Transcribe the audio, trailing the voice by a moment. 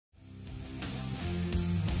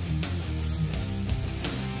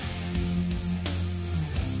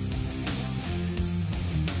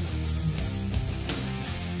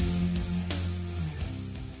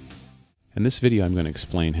In this video, I'm going to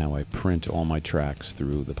explain how I print all my tracks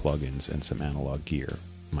through the plugins and some analog gear,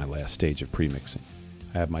 my last stage of pre-mixing.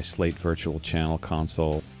 I have my Slate virtual channel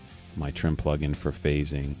console, my trim plugin for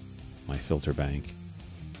phasing, my filter bank,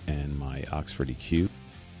 and my Oxford EQ.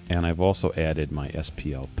 And I've also added my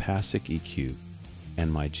SPL PASIC EQ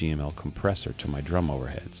and my GML compressor to my drum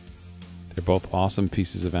overheads. They're both awesome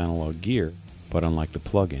pieces of analog gear, but unlike the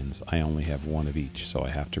plugins, I only have one of each, so I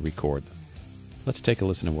have to record them. Let's take a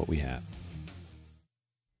listen to what we have.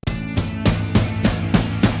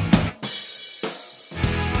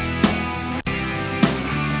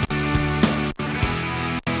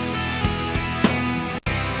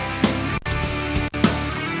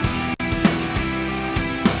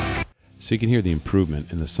 So you can hear the improvement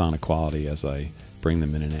in the sonic quality as I bring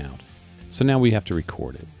them in and out. So now we have to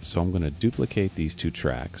record it. So I'm going to duplicate these two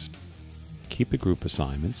tracks, keep the group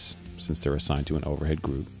assignments since they're assigned to an overhead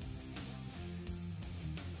group.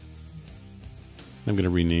 I'm going to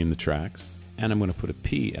rename the tracks, and I'm going to put a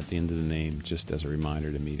P at the end of the name just as a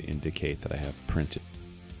reminder to me to indicate that I have printed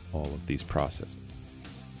all of these processes.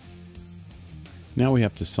 Now we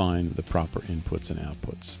have to assign the proper inputs and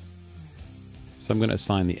outputs. So I'm going to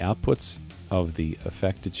assign the outputs of the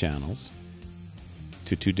affected channels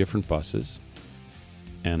to two different buses,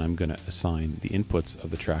 and I'm going to assign the inputs of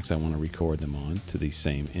the tracks I want to record them on to the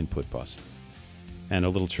same input bus. And a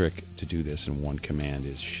little trick to do this in one command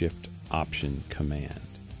is Shift-Option-Command.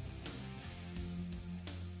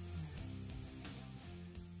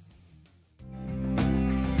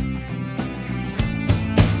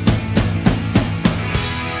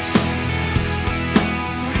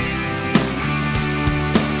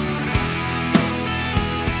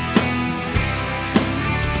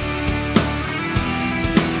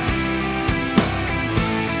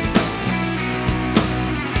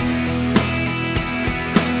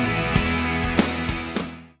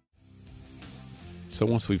 So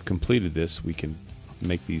once we've completed this, we can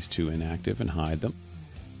make these two inactive and hide them.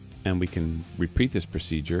 And we can repeat this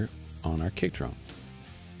procedure on our kick drum.